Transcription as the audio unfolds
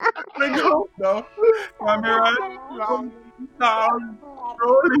Nag-hope daw. Camera, lang, sound,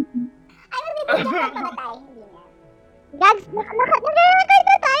 rolling. Ano, bibigyan na tayo, hindi na. Gags, nag-record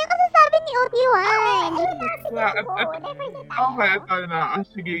na tayo kasi sabi ni OT1. Okay, ito na.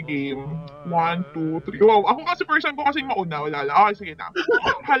 Sige, game. 1, 2, 3. Wow, ako kasi person ko kasi mauna. Wala lang. Okay, sige na.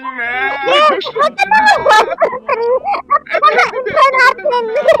 Halaresh! Wag ka na! 1, 2, 3. Intro natin.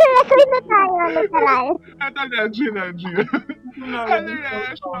 Nag-record na tayo. Literal. Ito na, Gina.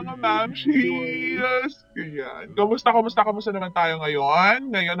 Halaresh, mga mamshis! Ganyan. Kamusta naman tayo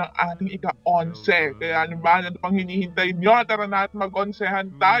ngayon? Ngayon ang ating ika-11. Kaya ano ba, ano pang hinihintay nyo? Tara na at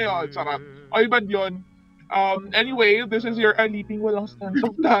mag-onsehan tayo. Sarap. O iba yun. Anyway, this is your aliping walang sense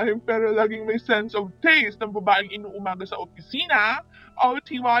of time pero laging may sense of taste ng babaeng inuumaga sa opisina,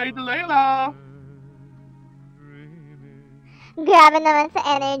 OTY Layla. Grabe naman sa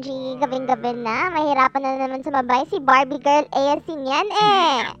energy. Gabing-gabi na. Mahirapan na naman sumabay si Barbie Girl ASC niyan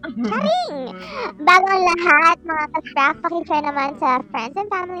Charing! Bago ang lahat, mga ka-sprack, pakishare naman sa friends and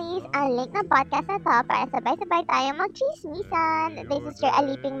families ang link ng podcast na to para sabay-sabay tayo mag-chismisan. This is your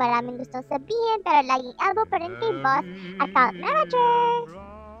aliping maraming gustong sabihin pero laging elbow pa rin kay boss account manager.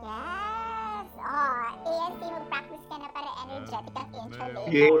 Yes! ASC, mag-practice ka na para energetic ang intro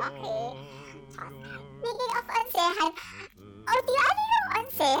later. Yeah. Okay. Speaking of onsehan, di ano yung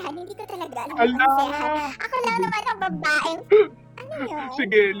onsehan? Hindi ko talaga alam yung onsehan. Ako lang naman ang babaeng... Ano yun?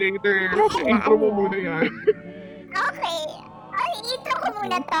 Sige, later. Intro mo muna yan. Okay. Intro ko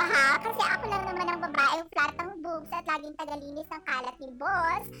muna to ha. Kasi ako lang naman ang babaeng flat ang boobs at laging tagalinis ng kalat ni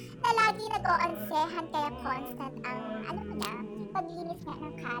boss na lagi nag-o-onsehan kaya constant ang, alam mo na, paglinis nga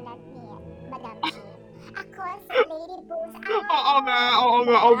ng kalat ni Madam G. Ako sa Lady Boobs. Oo nga.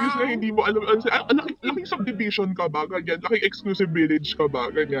 Obviously, hindi mo alam. Laking subdivision ka ba? Ganyan. Laking exclusive village ka ba?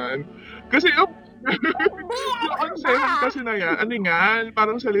 Ganyan. Kasi yung onsehan kasi na yan, ano yan,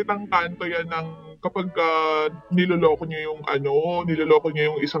 parang salitang kanto yan ng kapag niloloko niyo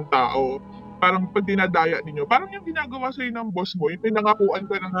yung isang tao. Parang pag dinadaya ninyo, parang yung ginagawa sa'yo ng boss mo, yung pinangakuan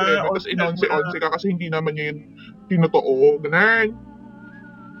ka ng premyo, tapos inonse-onse ka kasi hindi naman niya yung tinotoo. Ganun.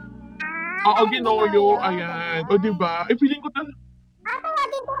 Oo, ginoyo. Ayan. O, diba? Feeling ko talaga.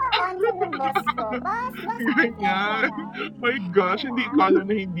 Tawagin ko ang yung boss ko. Boss. Ganyan. My gosh, hindi kala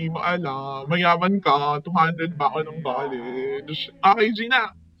na hindi mo alam. Mayaman ka, 200 ba ako ng college. Okay,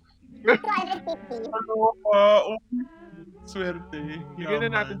 Gina. 250. Swerte. Bigyan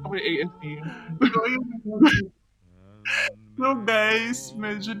na natin ito kay AST. So guys,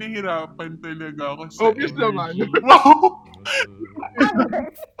 medyo nahihirapan talaga ako sa Obvious energy. naman. Wow!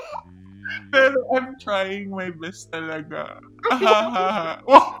 Pero I'm trying my best talaga.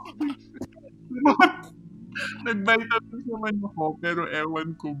 Wow! Nag-vitamins naman ako, pero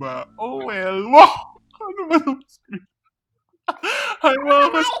ewan ko ba. Oh well, wow! Ano ba yung screen? Hi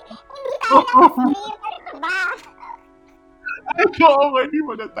mga Hindi tayo naka-stream. Ano ba? hindi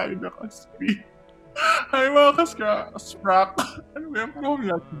mo na tayo naka-screen. Hi mga ka-sprack. Ano ba yung problem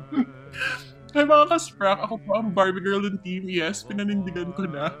natin? Hi mga ka-sprack, ako po ang Barbie Girl ng team. Yes, pinanindigan ko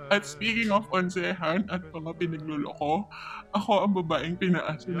na. At speaking of onsehan at mga pinagluloko, ako ang babaeng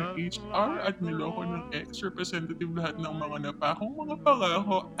pinaasa ng HR at niloko ng ex-representative lahat ng mga napakong mga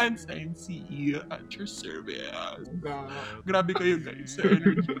pangako and signed CE at your service. Grabe kayo guys sa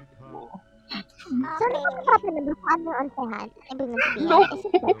energy ko. Sorry, napapanabukan mo onsehan. Ibig sabihin, No. is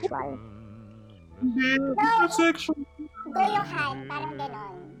it sexual? Hindi, it's sexual. Goyohan, parang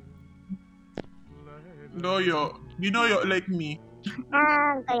ganon. Ginoyo like me.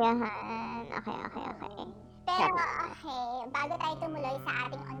 Goyohan. Okay. Pero bago tayo tumuloy sa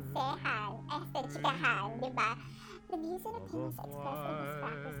ating onsehan, sa chikahan, di ba? The views and opinions expressed in this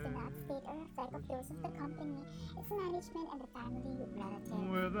practice do not state or reflect of those of the company, its management, and the family relative.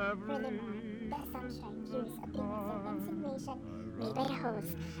 Furthermore, the assumption, views, opinions, and insinuation made by the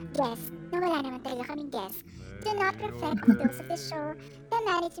host, guests, na wala naman talaga kaming guests, do not reflect of those of the show, the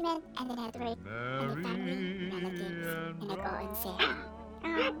management, and the network, and the family relatives na nag-o-onsehan.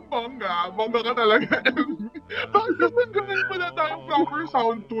 Bongga ka talaga. Bakit naman ganun pala tayong proper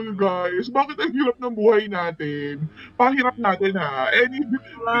sound tool, guys? Bakit ang hirap ng buhay natin? Pahirap natin, ha?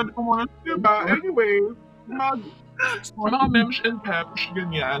 Diba? Anyway, mga memes and peps,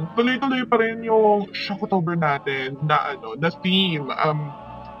 ganyan. Tuloy-tuloy pa rin yung Shocktober natin na theme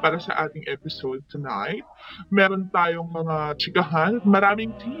para sa ating episode tonight. Meron tayong mga chikahan at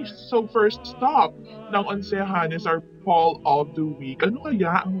maraming teas. So first stop ng onsehan is our poll of the week. Ano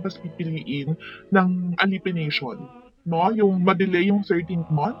kaya ang mas pipiliin ng alipination? No? Yung ma-delay yung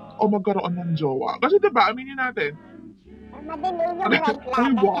 13th month o magkaroon ng jowa? Kasi diba, aminin natin, Madelay yung red Ay,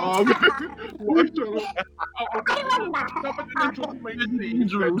 flag. wag. Wag, charot. Oo. Ay, wag ba? Dapat medyo may safe,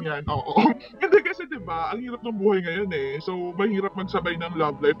 Dangerous. ganyan. Oo. Hindi kasi diba, ang hirap ng buhay ngayon eh. So, mahirap magsabay ng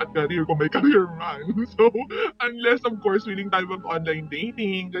love life at career kung may career man. So, unless of course, willing tayo mag-online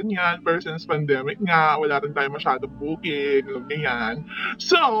dating, ganyan. Pero since pandemic nga, wala rin tayo masyadong booking, ganyan.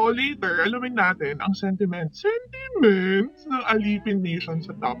 So, later, alamin natin ang sentiments ng Alipin Nation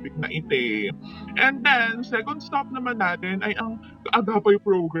sa topic na ite. And then, second stop naman natin ay ang Agapay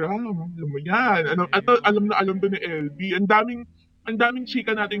program. Alam mo yan. Alam to ni LB. Ang daming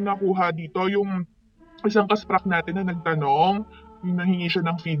chika nating nakuha dito. Yung isang kasprak natin na nagtanong, yung nahingi siya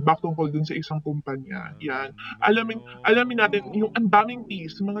ng feedback tungkol dun sa isang kumpanya. Yan. Alamin natin yung ang daming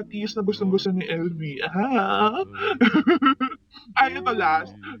teas, mga teas na gustong-gusto ni LB. Ah. Ay, ito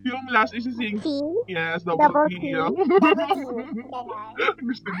last. Yung last is si T? Yes, Double double T? T. Double T. Ganon.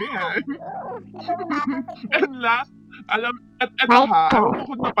 Gusto niya yan. Ano And last, eto ha, alam ko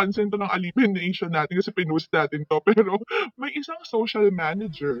kung napansin to ng Alipin Nation natin kasi pinost natin to, pero may isang social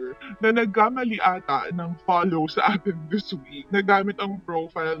manager na nagkamali ata ng follow sa atin this week. Nagamit ang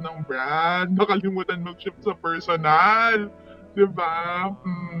profile ng brand, nakalimutan mag-ship sa personal. Diba?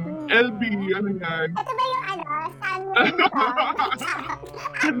 LB, ano yan? Ito ba yung Samuel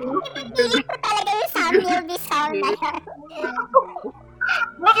Ipipilit ko talaga yung Samuel Bisson na yun.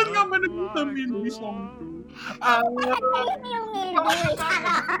 Bakit nga ba naging sa Milby song 2? Ano yung Milby?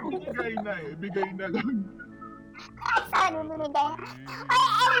 Bigay na eh. Bigay na lang. Sorry, binigay. Oy,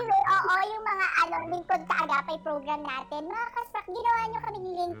 anyway, oo, yung mga lingkod sa Agapay program natin, mga kaspak, ginawa nyo kami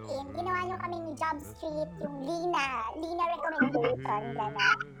ni LinkedIn, ginawa nyo kami ni Job Street, yung Lina recommendation,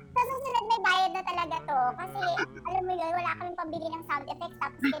 gano'n. Sa susunod, may bayad na talaga to. Kasi, alam mo yun, wala kaming pambili ng sound effects,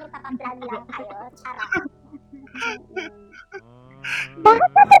 tapos pinagpapaplug lang kayo. Charot.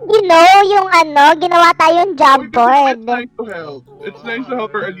 Bakit kasi yung ginawa tayong job board? It's nice to help. It's nice to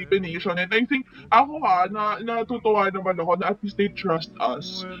help our Alipin Nation. And I think, ako natutuwa naman ako na at least they trust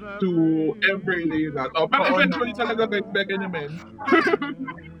us to relay that. Oh, pero eventually talaga guys, Becca naman.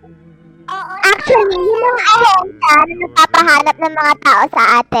 Oo, Actually, yung mga ahensya na nagpapahanap ng mga tao sa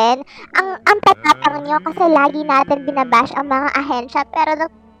atin, ang tatapang nyo kasi lagi natin binabash ang mga ahensya, pero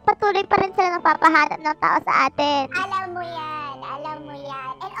patuloy pa rin sila nagpapahanap ng tao sa atin. alam mo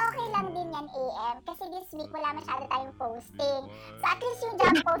yan. And okay lang din yan, AM. Kasi this week, wala masyado tayong posting. So at least yung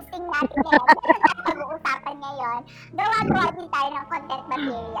job posting natin ngayon, meron tayong pag-uusapan ngayon, gawa-gawa din tayo ng content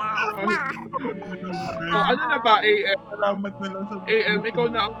materials. Ano na ba, AM? Salamat na lang sa AM, ikaw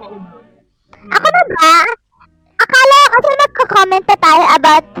na ang pauna. Ako na ba? Akala ko kasi magko-comment na tayo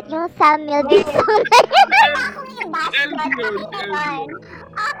about yung Samuel Dixon. Ako yung bash LB yun, Okay na LB. yun.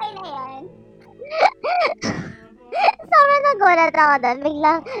 Okay na yun. Sobrang nagulat ako doon.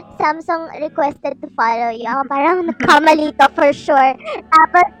 Biglang Samsung requested to follow you. Ako parang nagkamali to for sure.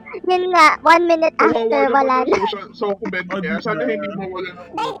 Tapos, yun nga, 1 minute after, wala na. So, comment niya. Sana hindi mo wala na.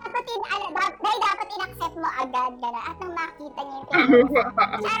 Dahil dapat in-accept mo agad, gano'n. At nang makita niya yung Facebook.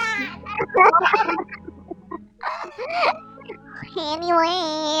 Anyway,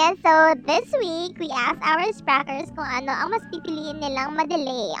 so this week, we asked our sprackers kung ano ang mas pipiliin nilang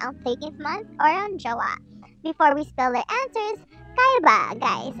madelay, ang 13th month or ang jowa. Before we spell their answers, kayo ba,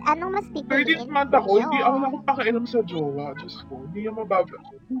 guys? Anong mas 13th pipiliin month ako, hindi ako ninyo? akong pakialam sa jowa. Diyos ko, hindi yung mababa.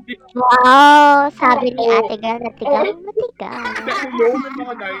 Hindi. Wow, sabi ni Oo. ate girl na tigang matigang. Hindi, hello, may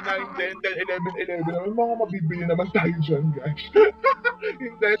mga 9, 9, 10, 10, 11, 11 naman. Mga mabibili naman tayo dyan, guys.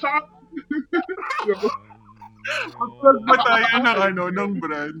 Hindi, saka... Mag-plug ba tayo ng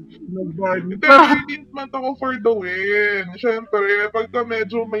brand? Ng brand. Hindi, 13th month ako for the win. Siyempre, pagka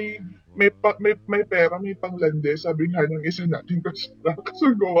medyo may pera, may panglande, sabi nga ng isa natin kasi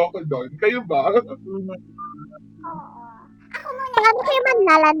gawa ko doon. Kayo ba? Oo. Ako muna. Paano kayo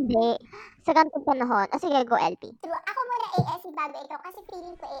manlalandi sa ganitong panahon? O sige, go LP. True. Ako muna ASC bago ikaw kasi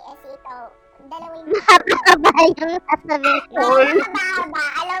feeling ko ASC ikaw. Dalawa yung Mahaba yung sasabihin ko. mahaba,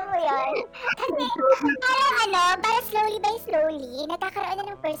 alam mo yun. Kasi parang parang slowly by slowly, nagkakaroon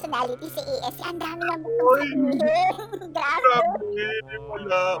na ng personality si ASC. Ang dami ng sabihin. Grabe.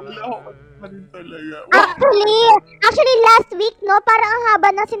 Wala ako pa rin talaga. Actually, last week, no, parang ang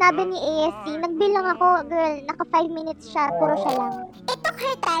haba na sinabi ni ASC. Nagbilang ako, girl, naka 5 minutes siya, puro siya lang. It took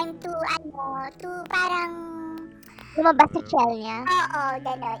her time to parang, Lumabas sa shell niya. oo,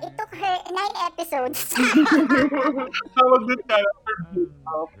 gano'n. It took her 9 episodes. Tawag din character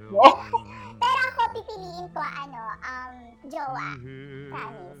build-up. Pero ako, pipiliin ko, jowa.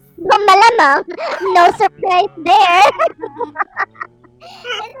 Promise. Malamang, no surprise there.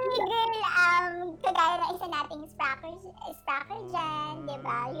 Kasi girl, kagaya ng isa nating spracker dyan, di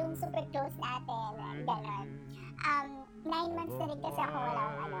ba? Yung super close natin, gano'n. 9 months na rin kasi ako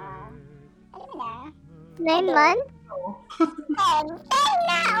walang alam mo na? 9 months? 10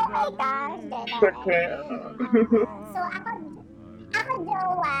 na! Oh my gosh! Gano'n. So, ako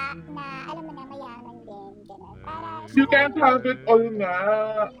jowa na, alam mo na, mayaman din. Gano'n. Para, You can't have it all nga.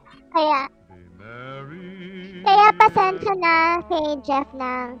 Kaya pasensya na kay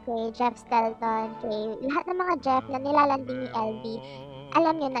Jeff Stelton, kay lahat ng mga Jeff na nilalandi ni LB.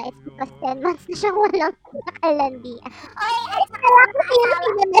 Alam niyo na, it's because 10 months na siyang walang nakalandian. Oy, at saka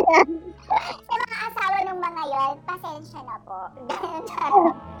sa mga asawa ng mga yon, pasensya na po.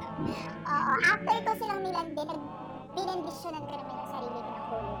 Oo, after ko silang nilandi, binendisyonan ko naman yung sarili ko ng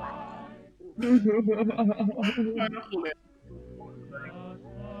holy water.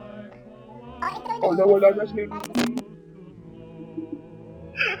 Ito Oh, nawala na siya.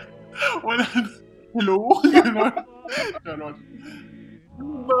 Wala na. Hello? Ganon. Ganon.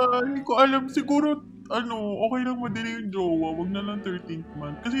 Hindi ko alam. Siguro, okay lang madali yung jowa. Wag na lang 13th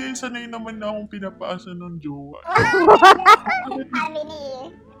month. Kasi sanay naman na akong pinapaasa ng jowa. Sabi ni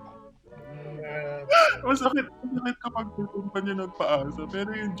Masakit kapag tutumpa niya nagpaasa. Pero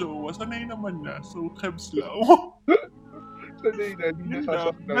yung jowa, sanay naman na. So, kebs lang. Sanay na, di na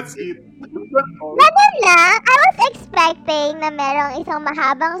sasaktan. That's it. Ganun lang, I was expecting na merong isang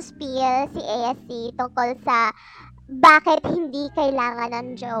mahabang spiel si ASC tungkol sa bakit hindi kailangan ng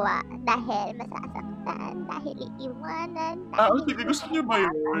jowa dahil masasaktan, dahil iiwanan, Sige, gusto niyo ba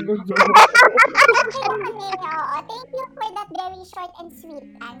yun? Thank you for that very short and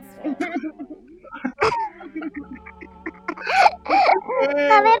sweet answer.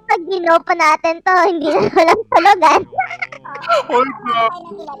 Sabi, pag ginopo natin to, hindi na walang tulugan. Hold up.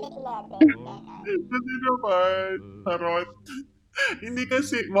 Ng 11-11. Kasi naman, tarot. Hindi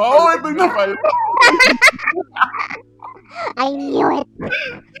kasi, wow, ito na pala. I knew it.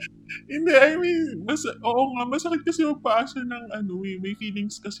 Hindi, I mean, oo nga, masakit kasi magpaasa ng may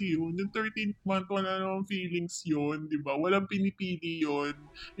feelings kasi yun. Yung 13th month, wala namang feelings yun, di ba? Walang pinipili yun.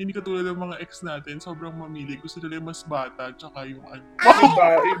 Hindi katulad ng mga ex natin, sobrang mamili. Gusto nila yung mas bata, tsaka yung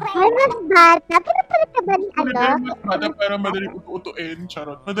Babae. Ay, mas bata. Pero pala ka ba ni Gusto nila yung mas bata para madaling utu-utuin,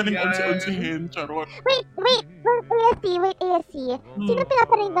 charot. Madaling Yan. onsi-onsihin, charot. Wait, ASC. Sino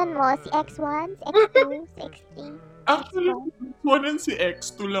pinaparinggan mo? Si X1? Si X2? Si X3? Actually, one and si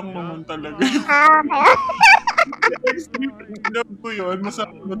X2 lang naman talaga. Kaya. Si X3, love ko yun,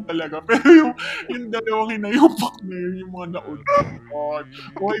 masarap naman talaga. Pero yung dalawang hinayupak na yun, yung mga naun.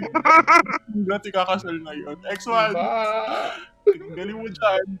 Boy, hanggat ikakasal na yun. X1, galing mo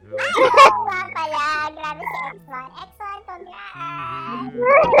dyan. Nga pala, grabe si X1. X1, congrats!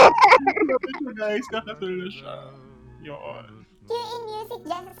 Grabe siya guys, kakasal na siya. Yun. in music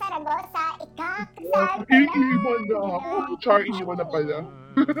dyan sa Saragossa, ikakasal ko na. Iiwan na ako. Char, iiwan na pala.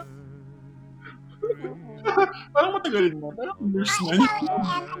 Parang matagalin mo. Parang years na Ikaw,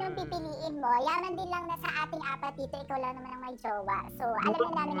 yun. anong pipiliin mo? Yaman din lang na sa ating apat dito, ikaw lang naman ang may jowa. So, alam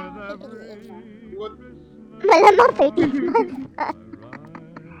mo namin ang pipiliin mo. Malamang 13 months.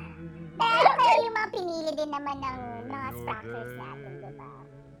 Pero kayo yung mga pinili din naman ng mga structures natin, diba?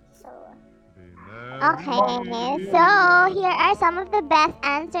 So, Okay, so here are some of the best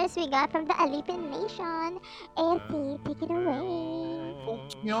answers we got from the Alipin Nation. AC, take it away.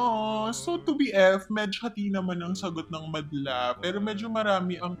 Yeah. So to be F, medyo hati naman ang sagot ng madla. Pero medyo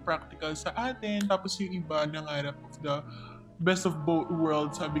marami ang practical sa atin. Tapos yung iba nangarap of the best of both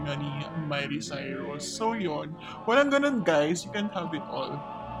worlds, sabi nga ni Miley Cyrus. So yun. Walang ganun guys. You can't have it all.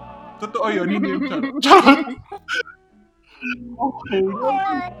 Totoo yun. Hindi yung charot. Charot! Okay.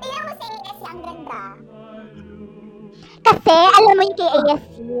 tingnan mo si AS, ang ganda. Kasi, alam mo yung kay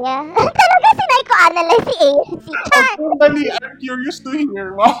ASC. Talaga sinay-ko-analyze si ASC. Totally, I'm curious to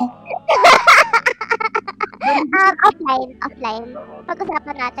hear. Wow. Offline.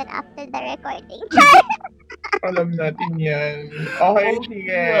 Pag-usapan natin after the recording. Alam natin yan. Okay,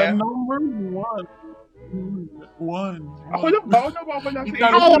 sige. Number one. Ako lang ba? Ako nawawala si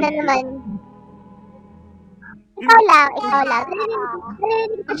Ikaw. Ay, na naman. Ikaw lang.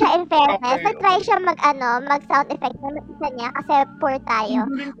 Narinig ko siya in fairness. Okay. Nag-try siya mag-sound effect na mag-isa niya kasi poor tayo.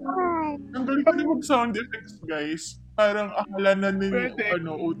 Ang galing kasi mag-sound effects, guys. Parang akala na Pwede.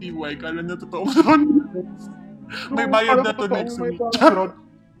 OTY. Kala na totoo sound effects. May bayad na to Parang next totoo, week. may bayad. Charot.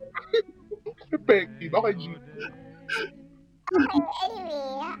 Effective. Okay, G. Okay,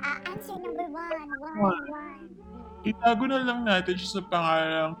 anyway, answer number one. Itago na lang natin siya sa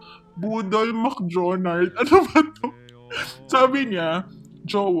pangalang Budol McDonald. Ano ba to? Sabi niya,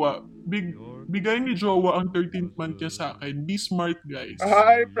 jowa, bigay ni jowa ang 13th month niya sa akin. Be smart, guys.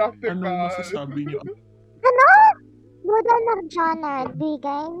 Ay, practical. Anong masasabi niyo? Ano? Buda nag-journal,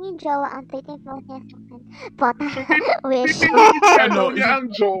 bigay ni jowa ang 13th month niya sa akin. Pota, wish. Pipiliin niya, Ano, niya ang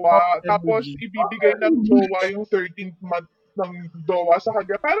jowa, tapos ibibigay ng jowa yung 13th month ng jowa sa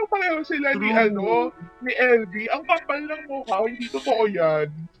kanya. Parang pareho sila ni, True. ni LB. Ang kapal ng mukha, hindi totoo yan.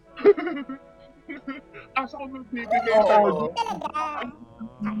 Asa ko nagbibigay Oo, sa'yo. Talaga.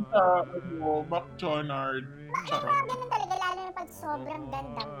 sa McDonald. Charot. Ganun talaga, lalo na pag sobrang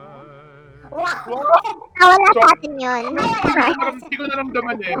ganda mo. Wow! Wala sa atin yun. Hindi ko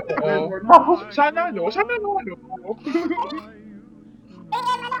naramdaman eh. Oo. Sana ano. Eh,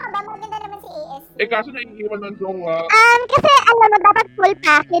 ano ka ba? Maganda naman si AS. Kaso naiiwan ng jowa. Kasi alam mo, dapat full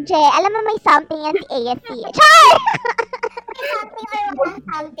package eh. Alam mo, may something yan si ASC. Char! Something or walang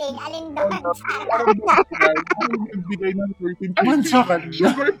something. Alin doon? Parang nagbigay ng 13th month sa kanya.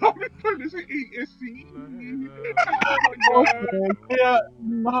 Sugar mommy pala sa ASC. Kaya,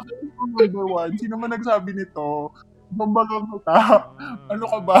 makakain ko number 1. Sino man nagsabi nito? Bambagang kita. Ano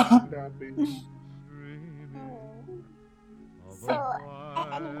ka ba? Grabe. So,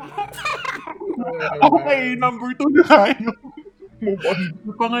 ano na? Okay, number 2 na tayo. Move on.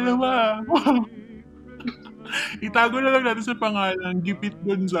 Yung pangalawa. Itago na lang natin sa pangalan, Gipit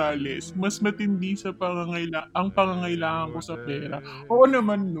Gonzales. Mas matindi sa ang pangangailangan ko sa pera. Oo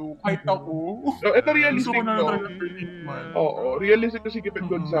naman, no. Kahit ako. So, ito Gusto realistic, ko na no? talaga 13th month. Oo, realistic kasi Kipit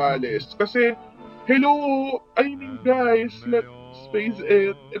Gonzales. Kasi, hello, I mean guys, let's face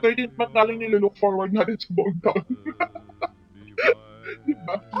it. 13th month na lang nilolook forward natin sa buong taon.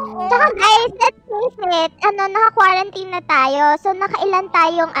 Diba? Tsaka guys, let's face it, naka-quarantine na tayo. So, nakailan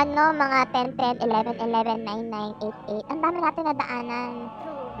tayong, mga 10, 10, 11, 11, 9, 9, 8, 8. Ang dami natin nadaanan.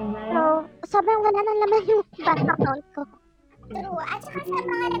 So, sobrang wala nang laman yung bank account ko. True. At saka sa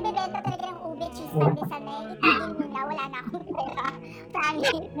mga nabibenta talaga ng ube, cheese, pandesal na yun, itigil mo na, wala na akong pera.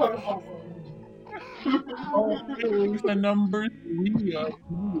 Promise. Okay, sa number 3,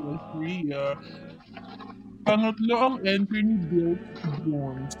 pangatlo ang entry ni Bill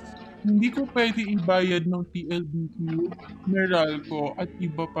Jones. Hindi ko pwede ibayad ng TLBQ, Meralco, at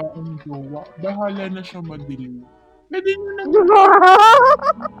iba pa ang jowa. Bahala na siya madilim. Pwede nyo na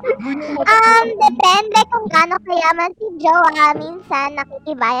Depende kung gaano kayaman si Jowa. Minsan,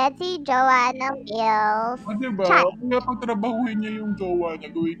 nakikibayad si Jowa ng bills. diba? Chat. Kaya pagtrabahuin niya yung jowa niya,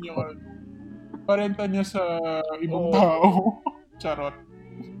 gawin niya parenta niya sa ibang Oo. tao. Charot.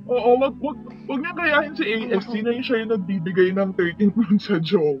 Oo, wag niya gayahin si ASC na yun siya yung nagbibigay ng 13 months sa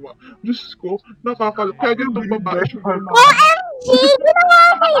jowa. Diyos ko, kaya ganitong babae siya. OMG! Ginawa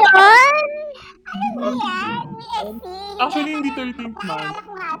ko yun! Yan, ESC. Actually, hindi 13th month. Naalala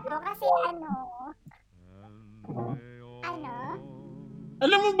ko nga to kasi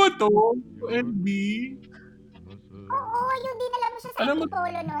Alam mo ba to? LB? Oo, yung dinala mo siya sa Alam mo-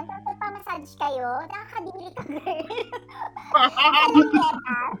 Antipolo nun, tapos nagpamassage kayo, nakakadiri ka, girl.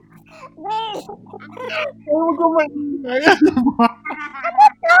 Girl, Huwag ko maingay.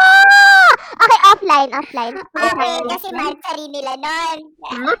 Okay, offline. okay, kasi Marjorie nila nun.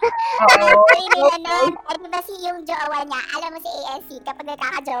 Marjorie nila nun. At diba si yung jowa niya, alam mo si ASC, kapag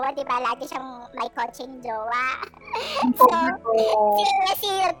nagkakajowa, diba, lagi siyang may coaching jowa. So, si ASC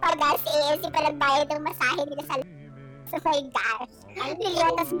nagpagas, si ASC pa nagbayad ng masahe nila sa my gosh. Ang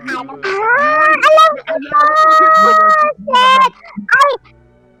biliyotas mo ano. Alam ko to! Shit! Ay!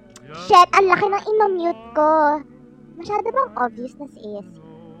 Shit, ang laki ng imamute ko. Masyado bang obvious na si ASC?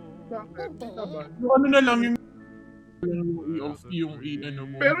 Yung ano na lang yung ano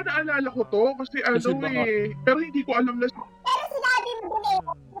mo. Pero naalala ko to kasi Kasi baka- pero hindi ko alam na Pero sinabi mo dun eh.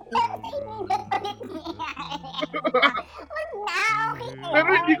 Pero iningat ulit niya. Wag na, okay na. pero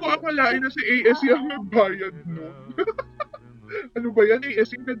hindi ko akalain na si ASC ang nagbayad no. Ano ba yan?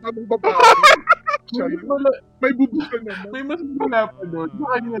 ASC yung nagtamang babae. Siya yun. May bubus ka naman. May mas wala pa doon. Sa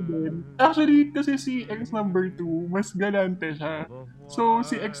kanya din. Actually, kasi si X number 2, mas galante siya. So,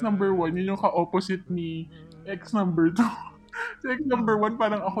 si X number 1, yun yung ka-opposite ni X number 2. Si X number 1,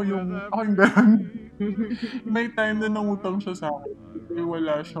 parang ako yung galante. May time na nangutang siya sa akin. Kasi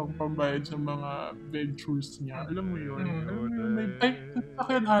wala siyang pambayad sa mga ventures niya. Alam mo yun?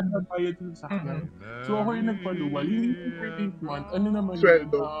 Sasakyan bayad sa sasakyan. So, ako yung nagpaluwal. Hindi yung 13th month. Ano naman yun?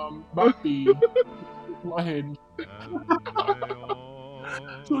 Sweldo. Back pay. Go ahead.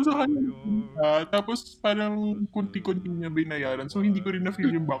 So, sa kanya tapos parang kunti-kunti niya binayaran. So, hindi ko rin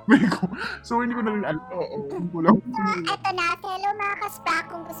na-feel yung back pay ko. So, hindi ko na rin alam. Oo. Hindi ko lang. Eto na, hello mga ka-sprack,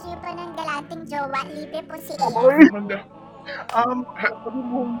 kung gusto nyo pa ng galanting jowa, libre po si ASC. Manda. Sabi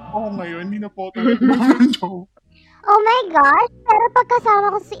mo ako ngayon, hindi na po talaga ng joke. Oh my gosh, pero pagkasama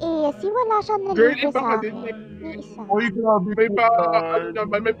ko si ASC, wala siya Girl, nalibre iba sa ka din akin. eh. Yung isa. Oy, grabe May po pa, yan.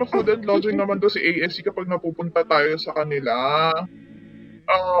 naman, may pa food and lodging naman to si ASC kapag napupunta tayo sa kanila.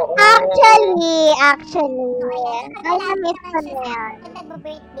 Oo. Actually. Okay, Ay, kasi na-miss naman ko siya na yan. pag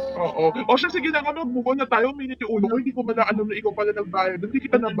nagbo-birthday. Oo. O siya, sige na nga, mag-move on na tayo. Minit yung ulo ko. Hindi ko na alam na ikaw pala nagbayad. Hindi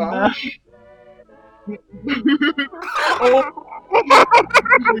kita Ayun na. nabash. Oo.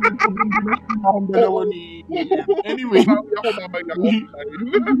 Ang dalawa ni Anyway. Babawi ako mamaya offline.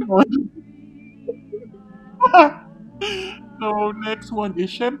 So, next one is,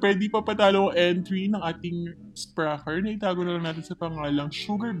 syempre, di pa patalo ang entry ng ating spracker na itago na lang natin sa pangalang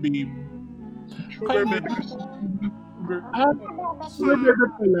Sugar Babe. Sugar Kaya baby. Sugar, Bebe Sugar siya. Daddy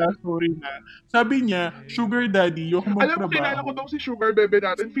pala, sorry na. Sabi niya, Sugar Daddy, yung Alam mo, kilala magtrabaho. ko daw si Sugar Bebe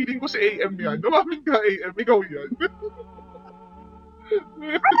natin. Feeling ko si AM yan. Dumaming ka, AM. Ikaw yan.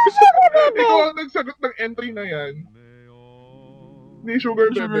 Ikaw ang nagsagot ng entry na yan. Ni Sugar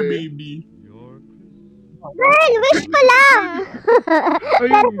Sugar Bebe. Baby. Girl, wish ko lang!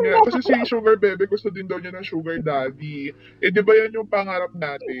 Ayun nga. Kasi si Sugar Bebe gusto din daw niya ng Sugar Daddy. Eh, di ba yan yung pangarap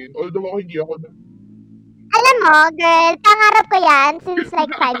natin? Although ako hindi ako Alam mo, girl, pangarap ko yan since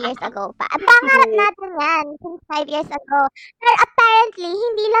like 5 years ago pa. Pangarap natin yan since 5 years ago. Pero apparently,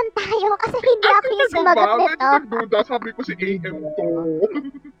 hindi lang tayo kasi hindi ako yung Ano sumagot ba? Medyo nito. nagduda. Sabi ko si AM to.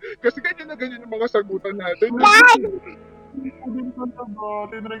 Kasi ganyan na ganyan yung mga sagutan natin. Gag!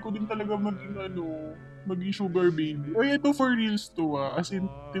 Tinry ko din talaga maging Sugar Baby. Ay, ito for reals to As in,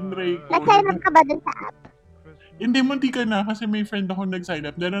 tinry ko. Nag-sign up ka ba dun sa app? Hindi, munti ka na kasi may friend ako nag-sign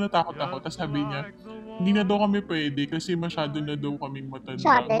up. Dahil natakot ako. Tapos sabi niya, hindi na daw kami pwede kasi masyado na daw kaming matanda.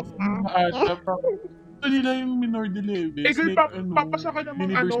 Shoulders na. Ito nila yung minor de leves. Eh, girl, papasa ka namang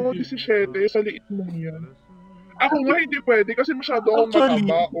university. 17. Sa liit mo yan. Ako nga hindi pwede kasi masyado akong Actually.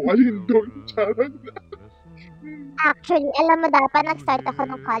 mataba. O alin doon. Charot. Actually, alam mo dapat nag-start ako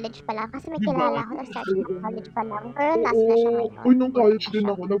ng college pa lang kasi may Diba? kilala ako nag-start ng college pa lang. Pero nasa na siya ngayon. Uy, nung college din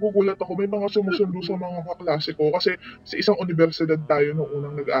ako, nagugulat ako. May mga sumusundo sa mga kaklase ko. Kasi sa isang universidad tayo nung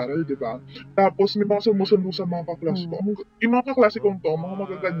unang nag-aral, di ba? Tapos may mga sumusundo sa mga kaklase ko. Yung mga kaklase kong to, mga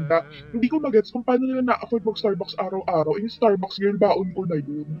magaganda. Hindi ko magets kung paano nila na-afford mag-Starbucks araw-araw. Yung Starbucks, girl, baon ko na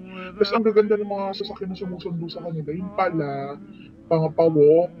yun. Tapos ang gaganda ng mga sasakyan na sumusundo sa kanila. Yung pala, mga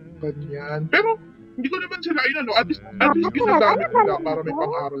pawok, ganyan. Pero, hindi ko naman sila inano, at least ginagamit nila para may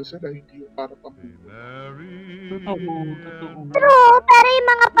pang-aral sila, hindi yung para pang Totoo. Pero yung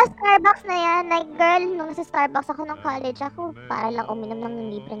mga pa-Starbucks na yan, like girl, nung sa Starbucks ako ng college ako, para lang uminom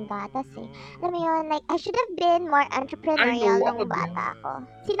ng libreng gatas eh. Alam mo yun, like, I should have been more entrepreneurial I know, ako nung din. bata ako.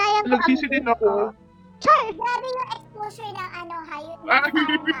 Sinayang ko Nagsisi din ako. Char! Grabe yung exposure ng hayop ng Ah.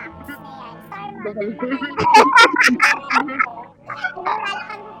 Starbucks na yan. Wala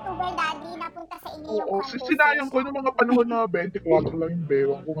kang Sugar Daddy napunta sa inyo yung Oo, sinayang ko ng mga panahon na 24 lang yung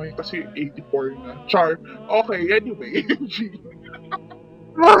bewang ko ngayon kasi 84 na. Char. Okay, anyway.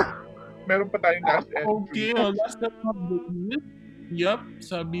 Meron pa tayong last Okay, entry. last but not least. Yup,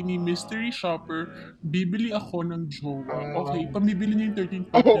 sabi ni Mystery Shopper, bibili ako ng jowa. Okay, pambibili niya yung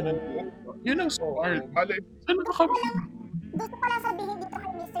 13 pack Oo. na ng Yun ang start. Malay. Ano ka Gusto ko lang sabihin dito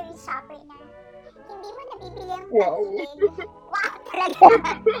kay Mystery Shopper na hindi mo nabibili ang Wow. pagkain. Wow, talaga.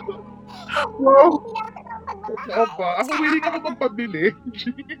 Wow. Hindi ako totoong pagmamahal. Oo pa. Ako willing ako magpabili.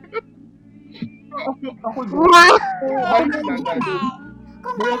 Ako din. Wow! Bye na natin.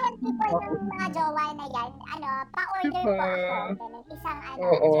 Kung meron people ng mga jowa na yan, pa-order Diba? po ako. Ganun, isang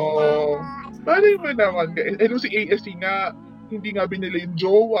Oo. Malay mo naman. Eh, nung si ASC nga, hindi nga binili yung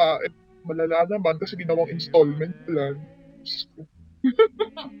jowa. Eh, malala naman kasi ginawang installment plan.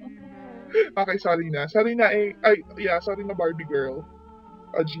 Okay, sorry na. Sorry na sorry na Barbie girl.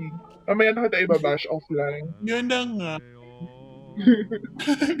 Aji. Mamaya na kita ibabash offline. Yun na nga.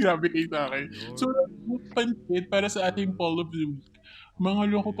 Grabe kayo sa akin. So, pansit para sa ating poll of the week.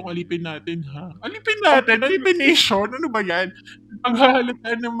 Mga loko tong alipin natin, ha? Alipin natin? Alipin nation? Ano ba yan?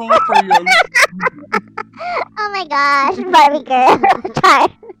 Paghahalataan ng mga priority. Oh my gosh, Barbie girl. Char!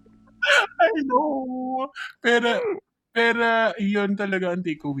 I know. Pero, yun talaga ang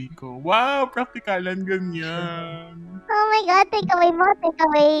takeaway ko. Wow, praktikalan ganyan. Oh my god, take away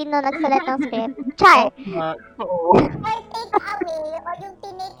no nagsulat ng script. Char! Oo. Or take away, or yung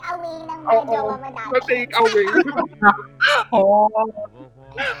tinake away ng mga Oo. jowa mo dati. Na-take away. Oo.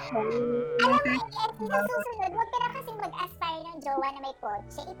 Sa susunod, huwag ka na kasing mag-aspire ng jowa na may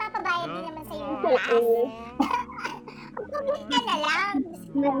kotse. Ipapabayad din naman sa'yo yung Oo. gas. Huwag ka na lang.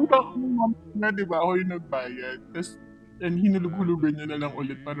 Yung na, di ba, ako yung nagbayad. Tapos, hinulog-hulugan niya na lang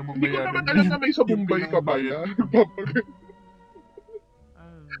ulit para Hindi ko mabayaran. naman alam na may sa Mumbai ka ba yan.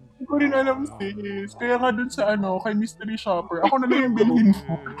 Hindi ko rin alam, sis. Kaya nga dun sa kay mystery shopper, ako na lang yung bilhin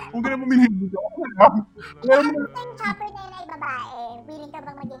mo. Kung ganun mo bilhin mo, ako na lang. Wala mo na. Yung chopper na yun ay babae. Willing ka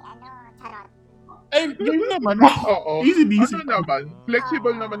bang maging charot? Ay, game naman. Oo. Easy busy. Ano naman?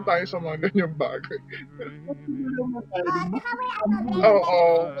 Flexible naman tayo sa mga ganyang bagay. Saka we're out of Oo.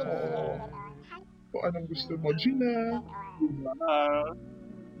 ganon. Kung anong gusto mo, Gina. Ganon.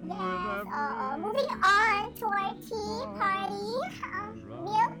 Yes, oo. Moving on to our tea party.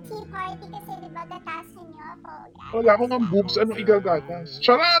 Milk tea party kasi diba gatasan niyo ako. Wala akong ang boobs, anong igagatas?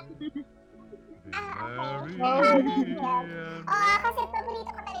 Charot! Okay. Kasi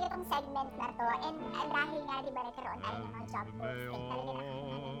paborito ko talaga itong segment na to. And dahil nga, di ba, nagkaroon tayo ng mga job posting, talaga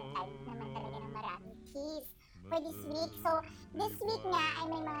nakakatanig naman talaga ng maraming keys for this week. So, this week nga ay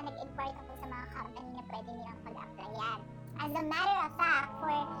may mga nag-invite ako sa mga company na pwede nilang pag-applyan. As a matter of fact, for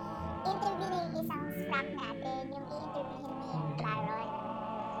interview na yung isang scrap natin, yung i-interviewin ni Baron.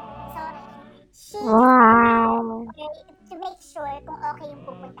 So, she Wow. to make sure kung okay yung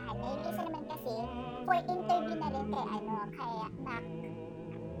pupuntahan niya. Yung isa naman kasi, for interview na rin kay kay Mac.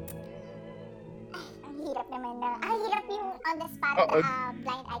 Ay, ang hirap naman na. Ang hirap yung on the spot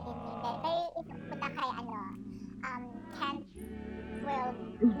blind item name. Pero yung pupunta kay Kent World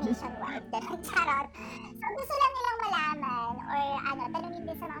Nationwide. Charot. So, gusto lang nilang malaman or tanungin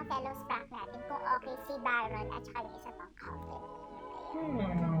din sa mga fellow sprack natin kung okay si Baron at saka yung isa pang company.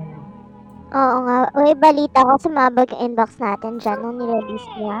 Oo nga. Uy, balita ko sumabog yung inbox natin dyan nung nirelease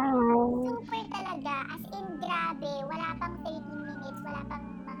niya. Super talaga. As in, grabe. Wala pang 13 minutes. Wala pang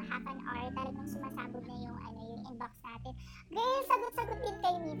mga half an hour. Talagang sumasabog na yung inbox natin. Girl, sagot-sagot din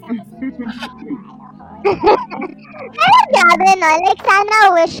kayo minsan kasi hindi na tayo Pero grabe no, like sana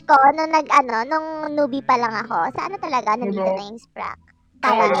wish ko nung nung newbie pa lang ako, sana talaga nandito na yung Sprack.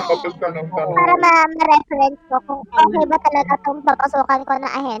 Wala Para, kapag tanong. para ma-reference ko kung okay ba talaga itong papasukan ko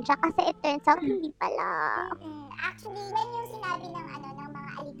ng ahensya kasi it turns out hindi pala. Actually, yan yung sinabi ng ng mga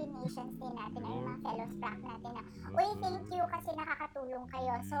Alipin Nations din natin ay mga fellow sprack natin na, uy, thank you kasi nakakatulong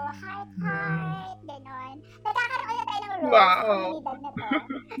kayo. So, heart, ganon. Nagkakaroon na tayo ng role sa komunidad na to.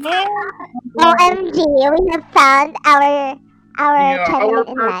 OMG, we have found our Yeah, our channel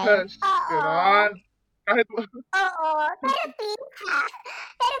in life. purpose. Ganun. Kahit Oo, pero please ha.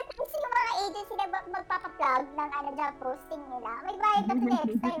 Pero please yung mga agency na magpapaplug ng job posting nila. Magbayad na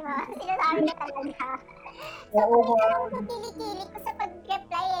next time ha. Sinasabi na talaga. Oo nga. Ang pili-kili ko sa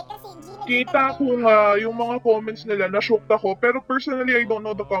pag-reply kasi Gina kita ko nga yung mga comments nila, na-shocked ako. Pero personally, I don't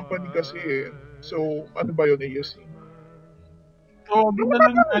know the company kasi eh. So, ano ba yun, ASC? So,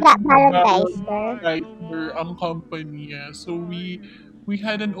 ginanong natin Paradise. ang company. So, we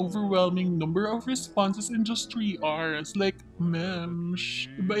had an overwhelming number of responses in just 3 hours. Like, ma'am,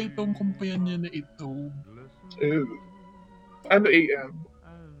 iba itong kumpanya na ito. Ano AM?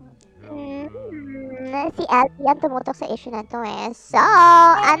 Si Alfie ang tumutok sa issue na to eh. So,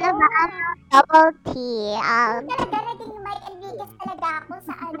 ano ba ang double T? talaga naging Mike Enriquez talaga ako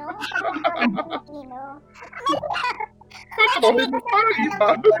sa Filipino. Parang iba.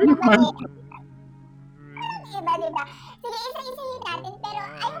 Iba, diba? Sige, isa-isahin natin, pero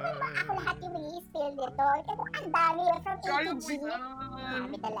ayaw mo naman ako lahat yung i-spill dito. Kasi ang dami, from A to G.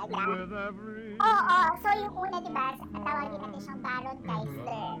 Dami talaga. Oo, so yung una, diba, tawagin natin siyang Baron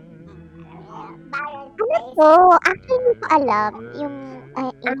Geisler. Baron Ano Geisler. to? Actually, hindi ko alam yung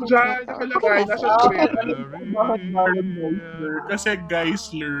Andyan, nakalagay, nasa Twitter. Bakit Baron Geisler? Kasi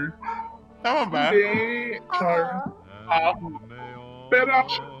Geisler. Tama ba? Hindi, Char. Ako. Pero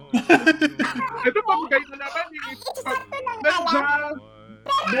actually, ito pag-guide na naman eh. Eksakto lang Nandiyan.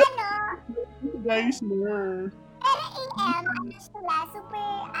 Pero Geisler. pero AM, sila,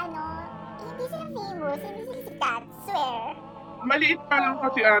 super, hindi sila famous, hindi sila sikat, swear. Maliit pa lang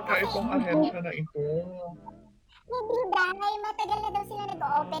kasi ata itong ahensya na ito. Hindi dahil matagal na daw sila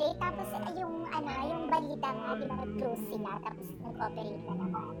nag-ooperate, tapos yung balita nga, di ba, nag-close sila, tapos nag-ooperate na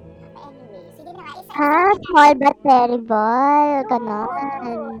naman. Anyway, sige na nga, small but terrible.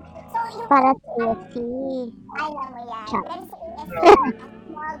 Ganon. So, yung Para sa ESC. alam mo yan, Siya. pero sa ESC,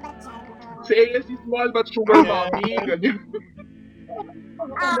 small but gentle. Si AS is small but sugar mommy, ganyan.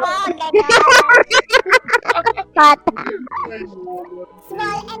 Oo, gano'n. Kata.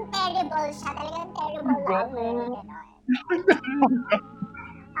 Small and terrible siya. Talagang terrible lover. Ganon.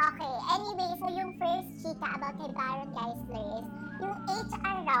 Okay, anyway, so yung first chika about kay Baron Geisler is, yung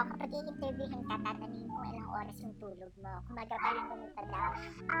HR raw, kapag i-interviewin ka, tatanungin kung ilang oras yung tulog mo. Kumaga parang ganun pala.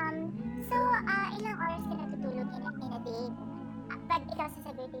 So, ilang oras ka natutulog in a day? pag ikaw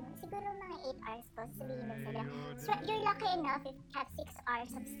sasagutin mo, siguro mga 8 hours po, sasabihin mo sila, so you're lucky enough if you have 6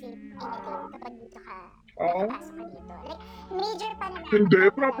 hours of sleep in a day kapag dito ka, Oo. nakapasok ka dito. Like, major pa na Hindi,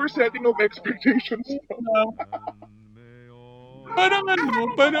 proper setting of expectations. Parang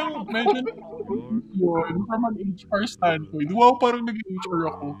parang medyo yun, from an HR standpoint. Wow, parang nag-HR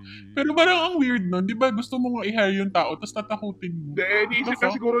ako. Pero parang ang weird nun, di ba gusto mo nga i-hire yung tao, tapos tatakutin mo. Hindi, iniisip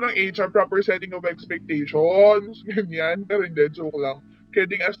Baka? na siguro ng HR, proper setting of expectations. Ganyan, pero hindi, joke lang.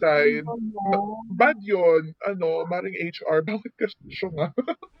 Kidding aside, bad yun. Maring HR, bakit ka siya nga?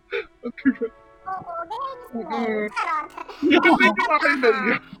 Oo, ganyan yung Mm-mm. Charot. Thank you nga kay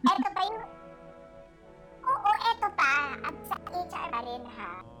Melia. Eto pa yung... Oo, eto pa. At sa HR pa rin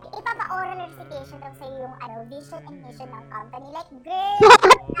ha. Ipapa-oral recitation daw sa'yo yung vision and mission ng company. Like, girl!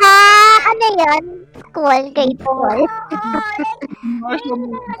 Ano yun? School, grade school. Oo, like, hindi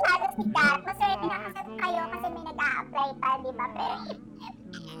naman masyado sikat. Maswerte na kasi kayo kasi may nag-a-apply pa, di ba? Pero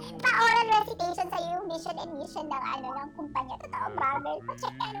pa-oral recitation sa'yo yung mission and mission ng ng kumpanya. Totoo ba, girl?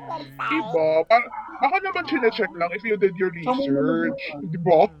 Pa-check ka ng website. Diba? Baka naman chinecheck lang if you did your research.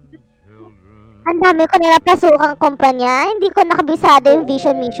 Diba? Ang dami ko na napasukang kumpanya. Hindi ko nakabisado yung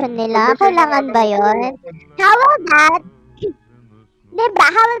vision mission nila. Kailangan ba yun? How will that, diba,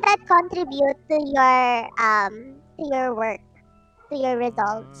 how will that contribute to your work, to your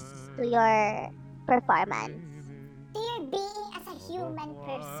results, to your performance? To your being as a human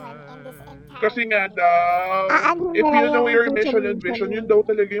person in this entire Kasi nga daw, Aanhin if nila you know yung your vision mission and vision, yun daw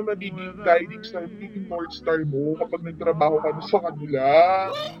talaga yung magiging guiding star, magiging North Star mo kapag nagtrabaho ka na sa kanila.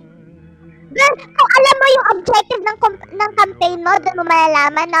 Girl, kung alam mo yung objective ng campaign mo, doon mo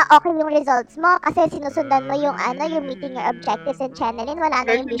malalaman na okay yung results mo kasi sinusundan mo yung yung meeting your objectives and channeling. Wala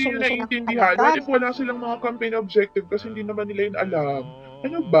na Kahit yung hindi vision nyo mission ng naiintindihan, kumpanya what doon. if wala silang mga campaign objective kasi hindi naman nila yun alam?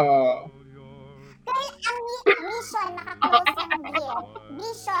 Ano ba? Girl, ang mission, naka-close ng year.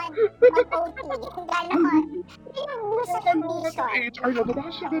 Vision, mag-OT. Ganon. Yun yung mission and vision. HR na to,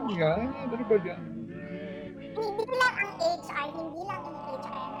 bakit siya ganyan? Ano ba yan? Hindi lang ang HR, hindi lang ang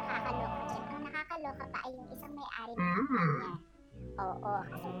HR ang nakakaloka dyan. Ang nakakaloka pa ay yung isang may-ari ng kumpanya. Oo.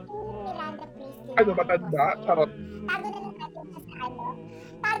 Kasi yung Miranda Priestley. Ano, matanda? Charot. Tago na lang natin siya sa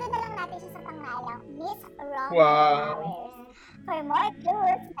tago na lang natin siya sa pangalang Miss Roma Wow. Flowers. For more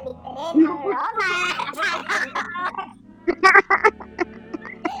clues, balik ka rin ang Roma.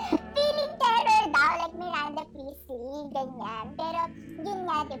 Feeling terror daw, like Miranda Priestley, ganyan. Pero, yun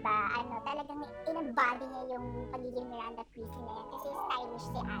nga, di ba, talagang inabody niya yung pagiging Miranda Priestley na yan kasi stylish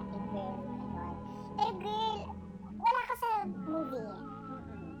si ate girl. Ganon. Pero girl, wala ka sa movie.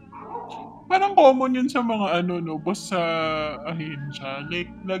 Parang common yun sa mga boss sa ahensya. Like,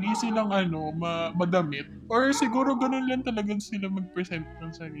 lagi silang madamit. Or siguro ganun lang talaga sila mag-present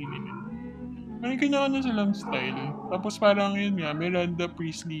ng sarili nila. May kanya-kanya silang style. Tapos parang yun nga, Miranda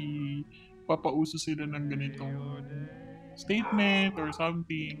Priestley, papauso sila ng ganitong statement or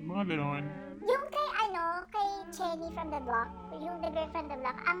something. Mga gano'n. Yung kay kay Chenny from the Block, yung the girl from the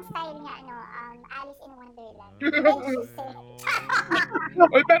block, ang style niya Alice in Wonderland. When she said,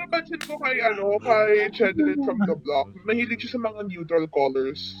 Oy, pero pansin ko kay Chedelin from the Block, mahilig siya sa mga neutral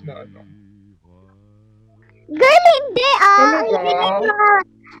colors na Girl, hindi ang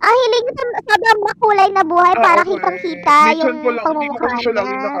hilig niya sa mga kulay na buhay para okay. kitang-kita Minsan yung ko lang, hindi ko pamumukha kasi siya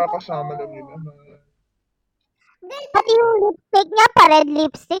lagi niya. nakakasama ng yun. girl, Pati yung lipstick niya, pa-red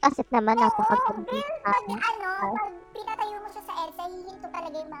lipstick. Asip naman, girl, napaka-confused pag pag pinatayo mo siya sa EDSA, hihinto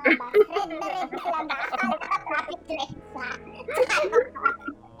talaga yung mga bus. Red na red talaga. Traffic lights na.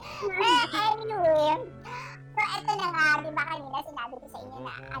 Anyway, so eto na nga, di ba kanina sinabi ko sa inyo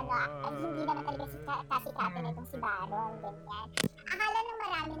na hindi naman talaga kasikatan itong si Baron, ganyan. Akala ng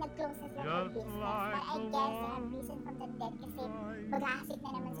marami nag-close na sila ng business, but I guess they have reason from the dead kasi mag-aasik na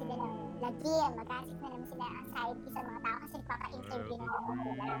naman sila ng lagim, mag-aasik na naman sila ng anxiety sa mga tao kasi nagpapa-interview na naman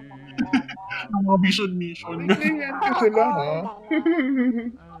sila. Ang mga mission. Kliyente sila, ha?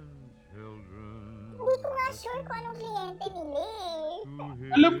 Hindi ko nga sure kung anong kliyente nila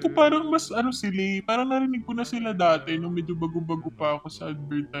Alam ko parang mas sila parang narinig ko na sila dati nung medyo bago-bago pa ako sa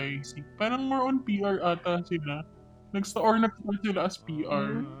advertising. Parang more on PR ata sila. Nag-start sila as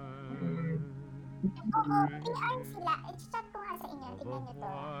PR. Oo, PR sila. I-chat ko nga sa inyo. Tignan nyo to.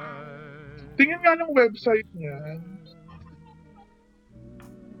 Tingin nga ng website niya.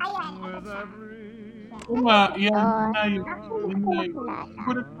 Ayan, ito siya. Oo nga, yan na yun. Wala.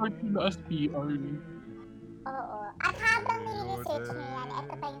 Siguro nag-start sila as PR. Oo. At habang nire-research nyo yan,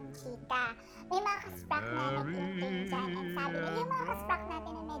 ito pa yung chika. May mga kasprack na nag-intern dyan. At sabi na, yung mga kasprack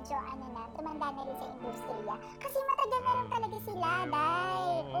natin na medyo, tumanda na rin sa industriya. Kasi matagal na rin talaga sila,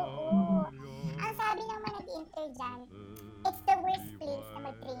 dahil. Oo. Ang sabi ng mga nag-intern dyan, it's the first place na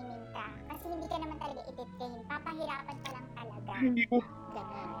mag-training ka. Kasi hindi ka naman talaga iti-train. Papahirapan ka lang talaga. Hindi ko,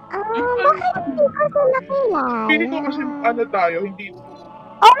 Ganun. Bakit hindi ko sila feeling ko kasi kilala? tayo, hindi,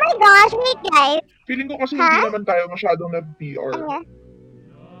 Oh my gosh, wait guys! feeling ko kasi Ha? hindi naman tayo masyadong nag-PR. Ano yan?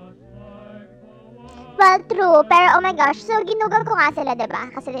 Well, true. Pero oh my gosh, so ginugal ko nga sila,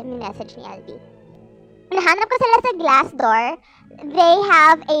 diba? Kasi message ni Aldi. Nahanap ko sila sa Glassdoor. They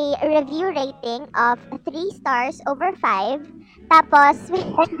have a review rating of 3 stars over 5. Tapos,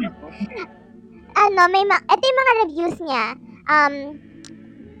 ito yung mga reviews niya.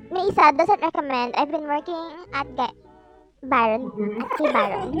 May isa, doesn't recommend. I've been working at Byron. At si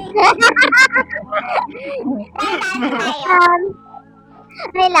Byron.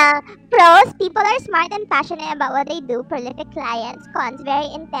 May lang. Pros, people are smart and passionate about what they do. Prolific clients. Cons, very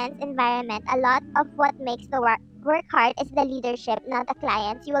intense environment. A lot of what makes the work hard is the leadership, not the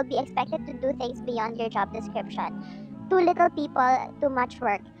clients. You will be expected to do things beyond your job description. Too little people, too much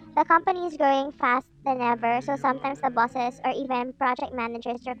work. The company is growing fast than ever, so sometimes the bosses or even project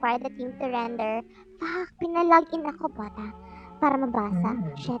managers require the team to render. Fuck, pinalogin ako, bata. Para mabasa.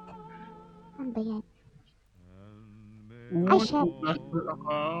 Shit. Ano ba yan? Ay, shit. Glassdoor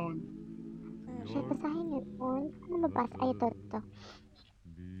account. Shit, basahin yun. Ano mabasa? Ay, ito.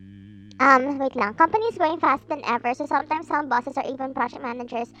 Wait lang. Companies growing fast than ever, so sometimes some bosses or even project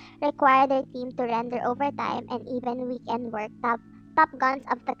managers require their team to render overtime and even weekend work. Top guns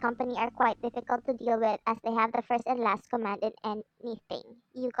of the company are quite difficult to deal with as they have the first and last command in anything.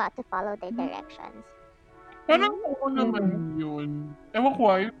 You got to follow their directions. Parang oo naman yun. Ewan ko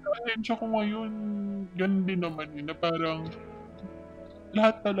yung pasensya ko ngayon, ganun din naman yun, na parang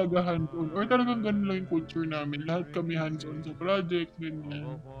lahat talaga hands-on. Or talagang ganun lang yung culture namin. Lahat kami hands-on sa project,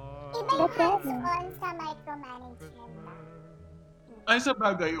 ganyan. Iba yung hands-on sa micromanagement na. Ay, sa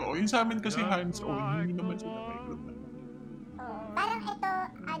bagay, oo. Yung sa amin kasi hands-on, hindi naman sila micromanage. Parang ito,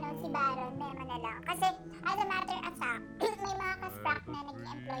 si Baron, mema na lang. Kasi, as a matter of fact, may mga ka-sprack na naging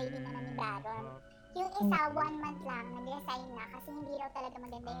employee din naman ni Baron. Yung isa, 1 month lang, nag-resign na kasi hindi raw talaga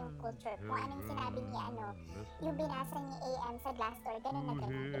maganda yung culture. Kung anong sinabi ni yung binasa ni AM sa Glassdoor, ganun na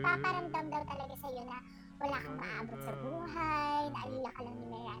ganun. Ipaparamdam daw talaga sa'yo na wala kang maabot sa buhay, naalila ka lang ni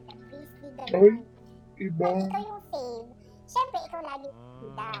Miranda Priestley, Ay, ganun. iba. Pag ikaw yung fave, syempre ikaw lagi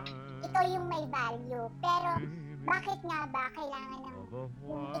bida. Ikaw yung may value. Pero, bakit nga ba kailangan ng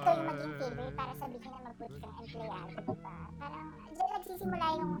ikaw yung maging favorite para sabihin na mabuti kang empleyado, diba? Parang, dyan nagsisimula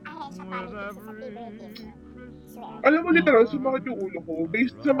yung ahensya politics sa favoritism. Swear. Alam mo literal, sumakit yung ulo ko.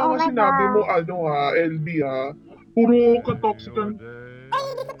 Based sa mga Oh my sinabi God. mo, LB puro ka-toxic ang... Ay,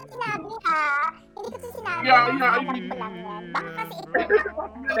 hindi ko ito sinabi ha. Hindi ko ito sinabi. Yeah, I Nakakatawa mean- ko lang yan. Baka kasi ito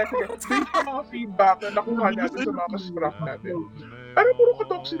Based sa mga feedback na nakuha natin sa mga ka-scrap natin. Parang puro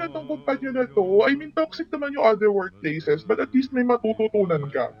ka-toxic na tong kumpanya na to. I mean, toxic naman yung other workplaces, but at least may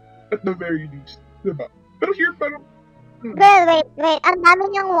matututunan ka. At the very least. Diba? Pero here, parang... Girl, wait. Ang dami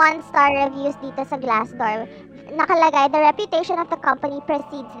niyang 1-star reviews dito sa Glassdoor. Nakalagay, the reputation of the company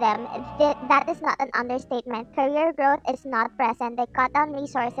precedes them. That is not an understatement. Career growth is not present. They cut down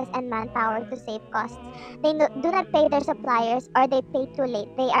resources and manpower to save costs. They do not pay their suppliers or they pay too late.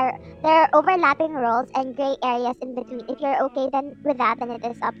 There are overlapping roles and gray areas in between. If you're okay with that, then it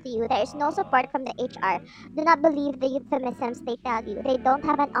is up to you. There is no support from the HR. Do not believe the euphemisms they tell you. They don't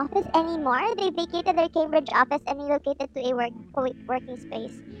have an office anymore. They vacated their Cambridge office and relocated to a working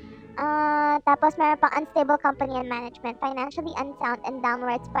space. Tapos meron pang unstable company and management, financially unsound and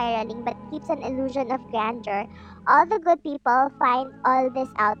downward spiraling but keeps an illusion of grandeur. All the good people find all this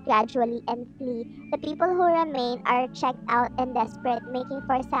out gradually and flee. The people who remain are checked out and desperate, making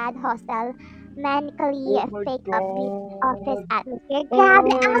for sad, hostile, manically Oh my fake God. upbeat office atmosphere.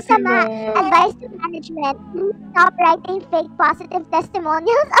 Grabe, ang sama. Tina. Advice to management, please stop writing fake positive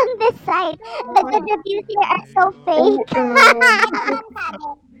testimonials on this site. The good reviews here are so fake.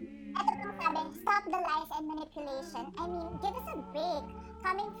 Stop the lies and manipulation. I mean, give us a break.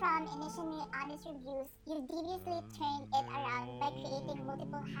 Coming from initially honest reviews, you deviously turned it around by creating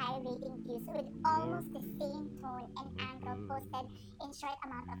multiple high rating views with almost the same tone and angle posted in short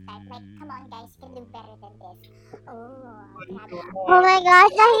amount of time. Like, come on guys, you can do better than this. Oh, grabe. Oh my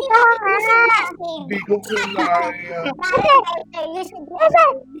gosh, nakita ko nga. Hindi ko kinaya. You should do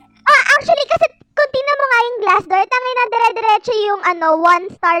Actually, kasi kung tingnan mo nga yung Glassdoor, tangin na dire-diretso yung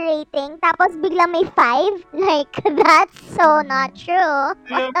 1-star rating, tapos biglang may 5. Like, that's so not true.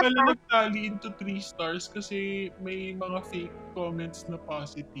 Kaya What the pala fuck? nagtali into 3 stars kasi may mga fake comments na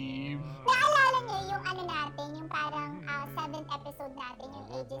positive. Naalala niyo yung natin, yung parang 7th episode natin, yung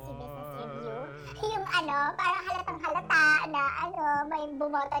agency business review. Yung parang halatang halata na may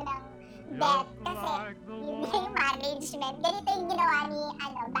bumoto ng bet kasi yung management. Ganito yung ginawa ni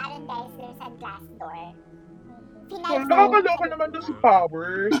Baron Geisler sa Glassdoor. Nakakaloka naman to si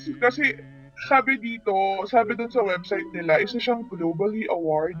Powers. Kasi sabi dun sa website nila, isa siyang globally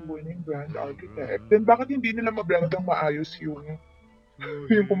award-winning brand architect. Then bakit hindi nila mabrandang maayos yung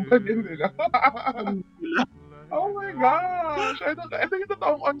kumpanya nila? Oh my gosh! Ito yung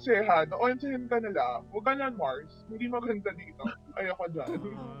totoong onsehan. Onsehan ka na lang. Huwag ka lang, Mars. Hindi maganda dito. Ayoko dyan.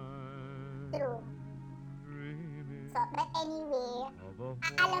 True. So, but anyway,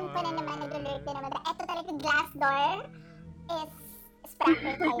 alam ko na naman, nag-alert na naman. Ito talaga Glassdoor is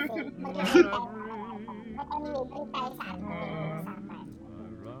practicizing. Mag-alert tayo. But anyway, balik tayo sa ating pinag-uusapan.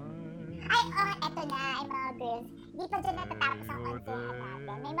 Eto na, ay mga girls. Di pa dyan natatapos ang onsehan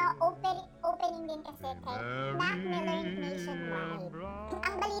natin. May mga opening din kasi kay Mac Miller Nationwide.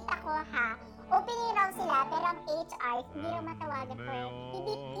 Ang balita ko opening raw sila pero ang HR hindi raw matawagan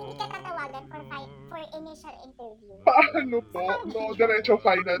hindi ka tatawagan for initial interview. Paano po? No, diretso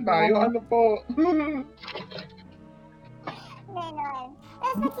final tayo. Ano po? Ganon.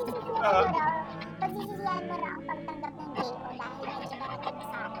 Tapos pagsisisihan mo raw ang pagtanggap ng JO dahil medyo malaki yung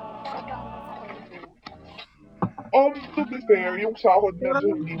sahod pero doon mo sa interview. To be fair, yung sahod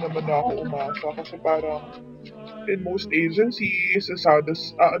medyo hindi naman ako umasa kasi parang in most agencies, as sad as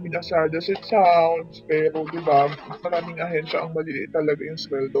it sounds, pero diba, maraming ahensya ang maliliit talaga yung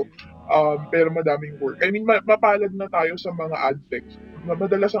sweldo. Pero madaming work. I mean, mapalad na tayo sa mga adtech.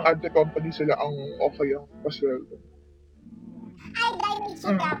 Madalas ang adtech company sila ang okay ang pasweldo. Ay, dahil may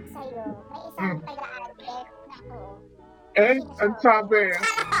chika ako sa'yo. May isang taga-adtech. Naku. Ang sabi,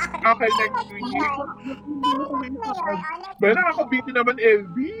 okay, next week. Pero ngayon, honestly, Pero nakakabiti naman,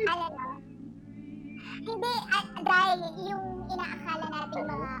 LB. Hindi, dahil yung inaakala natin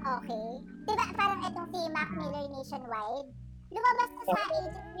mga okay. Diba parang itong si Mac Miller Nationwide? Lumabas ko sa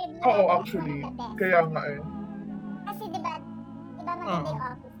agent review. Oo, actually. Kaya nga eh. Kasi diba maganda yung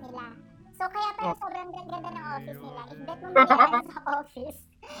office nila. So kaya pala sobrang ganda ng office nila. If bet mo mag sa office,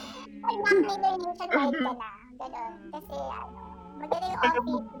 ay Mac Miller Nationwide ka na. Ganon. Kasi maganda yung office,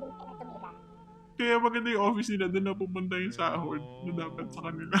 doon ka na tumira. Kaya maganda yung office nila, doon na pupunta yung sahod na dapat sa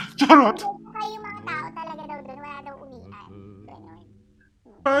kanila. Charot! Kaya yung mga tao talaga daw doon, wala daw umian. Ganon.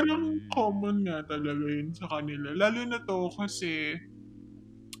 Parang common nga talaga yun sa kanila. Lalo na to kasi,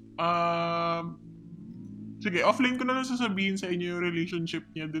 sige, offline ko na lang sasabihin sa inyo yung relationship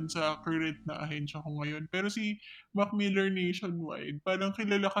niya dun sa current na ahensya ko ngayon. Pero si Mac Miller Nationwide, parang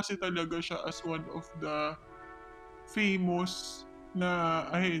kilala kasi talaga siya as one of the famous na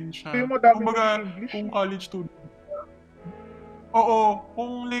ahensya. Yung madami Kumbaga, ng English. kung college student. Oo,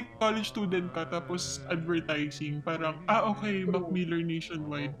 kung like college student ka tapos advertising, parang, okay, Mac Miller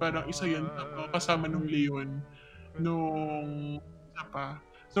Nationwide, parang isa yan kasama nung Leon, nung isa pa.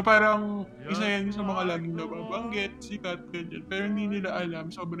 So parang isa yan sa mga laging nababanggit, sikat, ganyan. Pero hindi nila alam,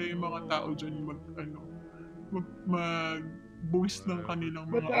 sobra yung mga tao dyan mag-buwis ng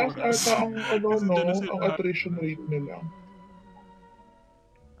kanilang mga Mataas oras. ata ang, Kasi dyan na sila. ang attrition rate nila.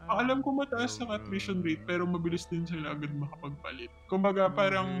 Alam ko mataas ang attrition rate pero mabilis din sila agad makapagpalit. Kumbaga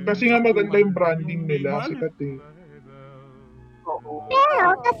parang... Kasi nga maganda yung branding nila, sikat eh.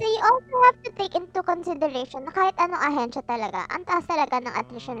 Pero kasi you also have to take into consideration na kahit anong ahensya talaga, ang taas talaga ng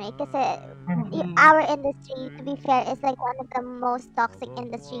attrition rate kasi our industry, to be fair, is like one of the most toxic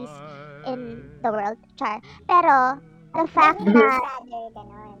industries in the world. Char. Pero, the fact na...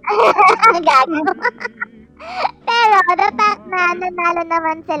 Gago. Pero, the fact na nanalo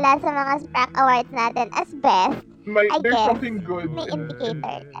naman sila sa mga SPRAC awards natin as best, There's guess, something good may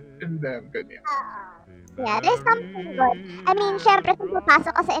indicator. in them, ganyan. Yeah, there's something good. I mean, syempre, kung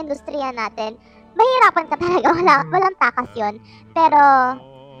papasok ka sa industriya natin, mahirapan ka talaga. Walang takas yun. Pero,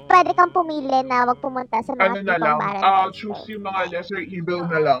 pwede kang pumili na wag pumunta sa mga Na lang, choose yung mga lesser evil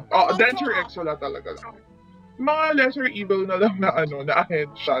na lang. Adventure X wala talaga lang. Mga lesser evil na lang na na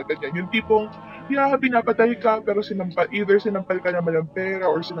ahensya, ganyan. Yung tipong, pinapatay ka, pero either sinampal ka naman ng pera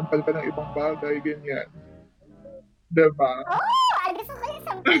or sinampal ka ng ibang bagay, ganyan. Diba? Gusto ko yung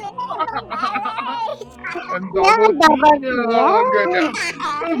sampalin na ibang bagay. Ang double niya, ganyan.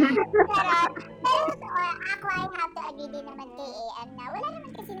 Pero ako, I have to agree din naman kay AM na wala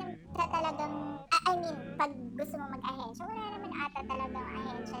naman kasi talagang, I mean, pag gusto mo mag-ahensya, wala naman ata talagang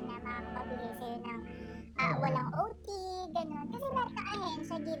ahensya na makakapabili sa'yo ng walang OT, gano'n. Kasi lahat ng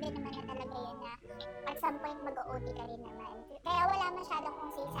ahensya, given naman na talaga yun na at some point mag-OT ka rin naman. Kaya wala masyado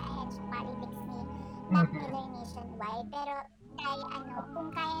kung say sa ahensya politics ni Mac Miller Nationwide. Pero dahil kung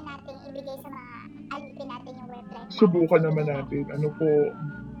kaya natin ibigay sa mga alipin natin yung work life. Subukan naman natin.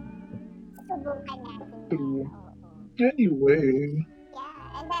 Subukan natin. True. Anyway.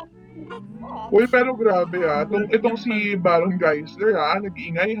 Yeah, and then Uy, pero grabe itong si Baron Geisler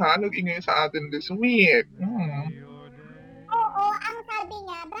nag-ingay nag-ingay sa atin this week. Oo, ang sabi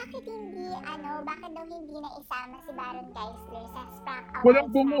niya, bakit daw hindi na isama si Baron Geisler sa Sprack Awards? Walang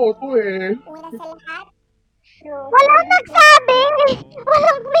bumoto eh. Una sa lahat, Walang nagsabi!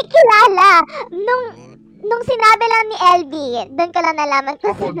 Walang may kilala! Nung sinabi lang ni LB, doon ko lang nalaman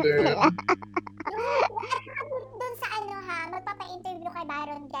kung Ako sino din. sila. dun sa magpapa-interview kay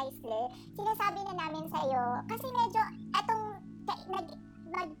Baron Geisler, sinasabi na namin sa'yo, kasi medyo,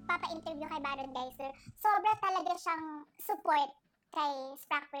 magpapa-interview kay Baron Geisler, sobra talaga siyang support kay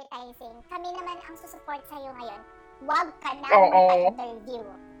Sprackvertising. Kami naman ang susupport sa'yo ngayon. Wag ka na magpa-interview.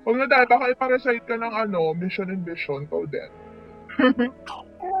 Huwag na dahil, baka iparasite ka ng mission and vision ko din.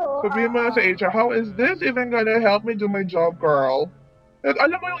 Sabihin mo na sa HR, how is this even gonna help me do my job, girl? At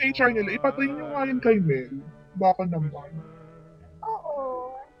alam mo yung HR nila, ipatrain nyo nga yun kay Mel. Baka naman.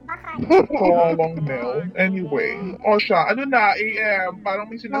 Oo. Baka. Kawawang Mel. Anyway. O siya, ano na, AM. Parang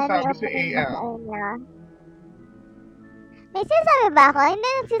may sinasabi si AM. May sinasabi ba ako? Hindi,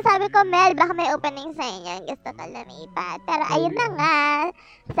 nagsasabi ko, Mel, baka may opening sa inyo. Gusto ko lumipat. Pero ayun na nga.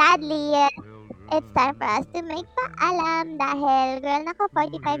 Sadly, it's time for us to make paalam dahil, girl, naka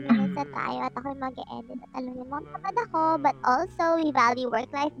 45 minutes na tayo at ako'y mag-e-edit at alam niyo, tamad ako, but also, we value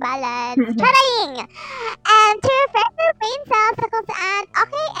work-life balance. Charing! And to refresh your brain cells sa kung saan,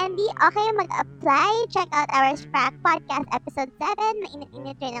 okay, Andy, okay mag-apply. Check out our Sprack Podcast Episode 7.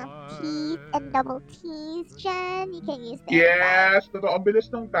 Mainit-init rin ang T's and double T's dyan. You can use the Yes! Totoo, ang bilis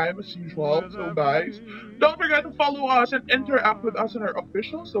ng time as usual. So guys, don't forget to follow us and interact with us on our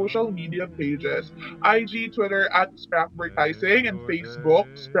official social media pages. IG, Twitter at Sprackvertising and Facebook,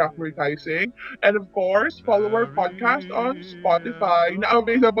 Sprackvertising. And of course, follow our podcast on Spotify na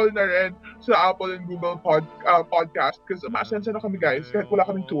available na rin sa Apple and Google Podcast kasi umasensa na kami guys kahit wala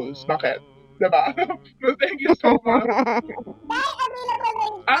kaming tools. Bakit? Diba? So thank you so much. Dahil available na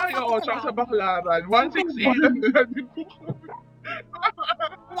yung Ay, oo, tsaka sa Baklaran. 168 na din po.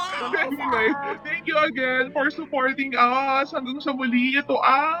 Anyway, thank you again for supporting us. Hanggang sa muli, ito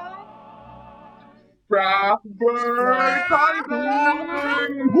ang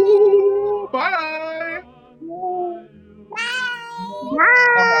Sprackvertising! Woo! Bye!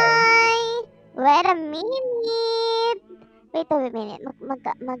 Bye! Wait a minute! Wait a minute.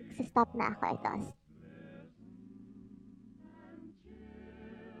 Mag-stop na ako ito.